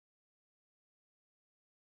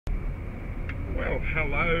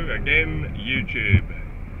Hello again, YouTube.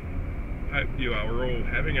 Hope you are all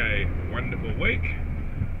having a wonderful week.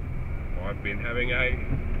 I've been having a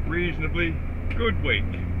reasonably good week.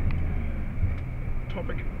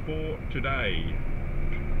 Topic for today,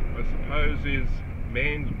 I suppose, is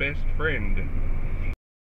man's best friend.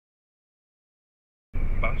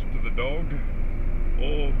 Buster the dog,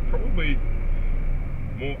 or probably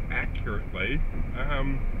more accurately,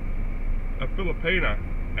 a Filipina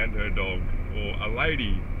and her dog, or a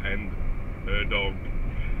lady and her dog,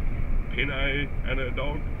 Pinay and her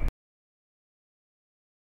dog.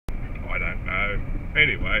 I don't know.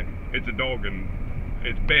 Anyway, it's a dog, and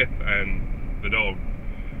it's Beth and the dog.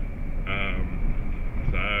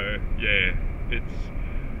 So yeah,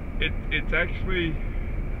 it's actually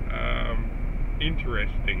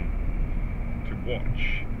interesting to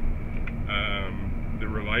watch the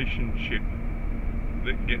relationship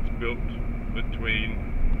that gets built between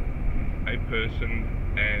a person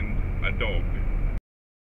and a dog.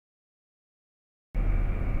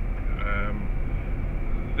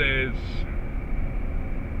 There's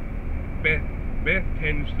Beth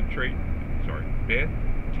tends to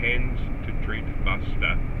treat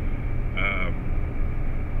Buster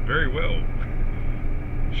very well.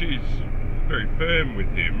 She's very firm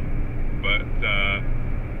with him, but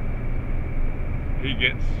he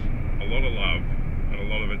gets a lot of love and a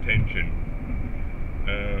lot of attention.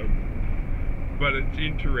 But it's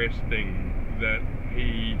interesting that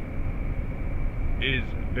he is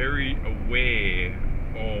very aware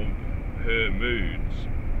of her moods.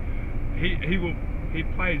 He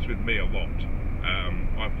plays with me a lot.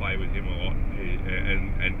 I play with him a lot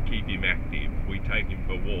and keep him active. We take him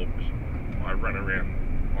for walks. I run around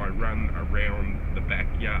the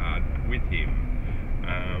backyard with him.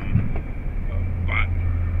 But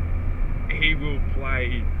he will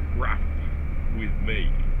play rough with me.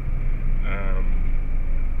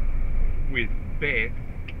 With Beth,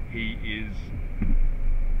 he is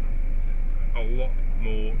a lot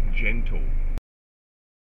more gentle.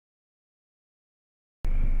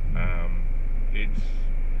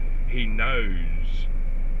 He knows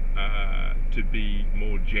to be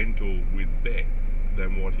more gentle with Beth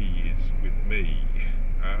than what he is with me.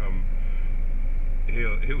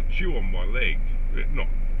 He'll chew on my leg, not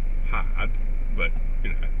hard, but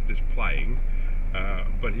just playing.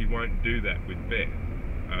 But he won't do that with Beth.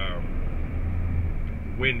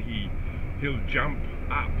 When he'll jump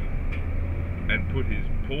up and put his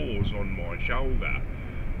paws on my shoulder,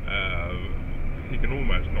 he can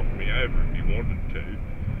almost knock me over if he wanted to.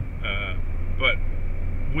 But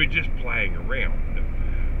we're just playing around.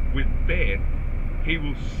 With Beth, he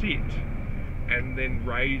will sit and then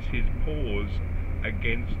raise his paws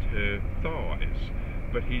against her thighs,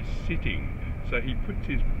 but he's sitting, so he puts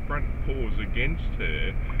his front paws against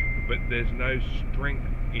her, but there's no strength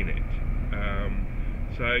in it.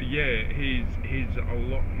 So yeah, he's a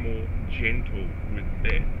lot more gentle with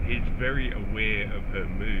Beth. He's very aware of her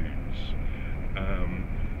moods.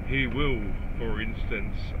 He will, for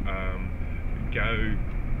instance, go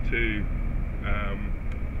to,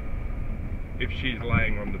 if she's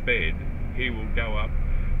laying on the bed, he will go up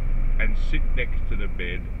and sit next to the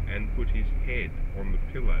bed and put his head on the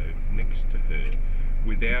pillow next to her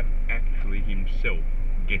without actually himself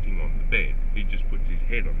getting on the bed. He just puts his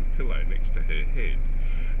head on the pillow next to her head.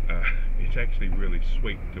 It's actually really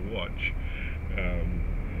sweet to watch.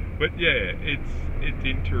 But yeah, it's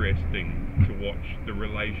interesting to watch the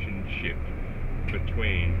relationship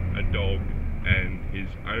between a dog and his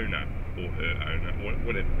owner, or her owner,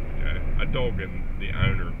 whatever, a dog and the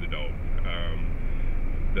owner of the dog,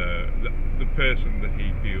 the person that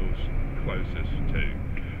he feels closest to.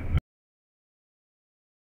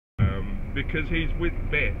 Because he's with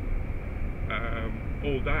Beth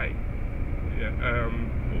all day, or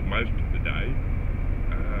most of the day,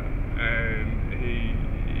 and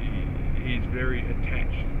he's very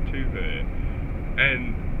attached to her,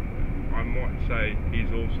 and I might say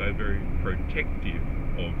he's also very protective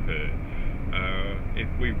of her. If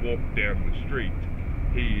we walk down the street,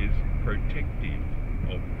 he is protective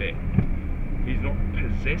of Beth. He's not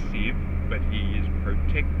possessive, but he is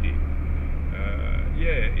protective.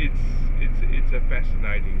 Yeah, it's a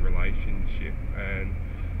fascinating relationship, and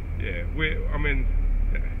yeah,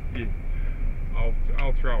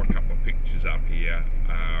 I'll throw a couple of pictures up here,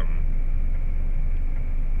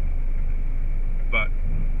 but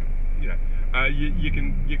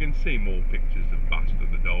you can see more pictures of Buster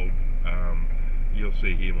the dog. You'll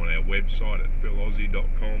see him on our website at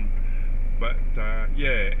philaussie.com. But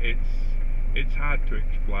yeah, it's hard to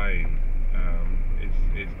explain.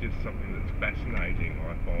 It's just something that's fascinating,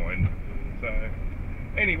 I find. So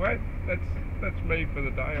Anyway, that's me for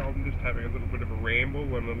the day. I'm just having a little bit of a ramble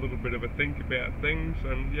and a little bit of a think about things,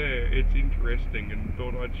 and yeah, it's interesting and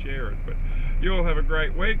thought I'd share it. But you all have a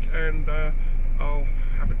great week, and I'll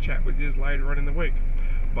have a chat with you later on in the week.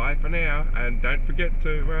 Bye for now, and don't forget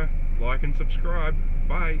to like and subscribe.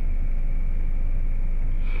 Bye.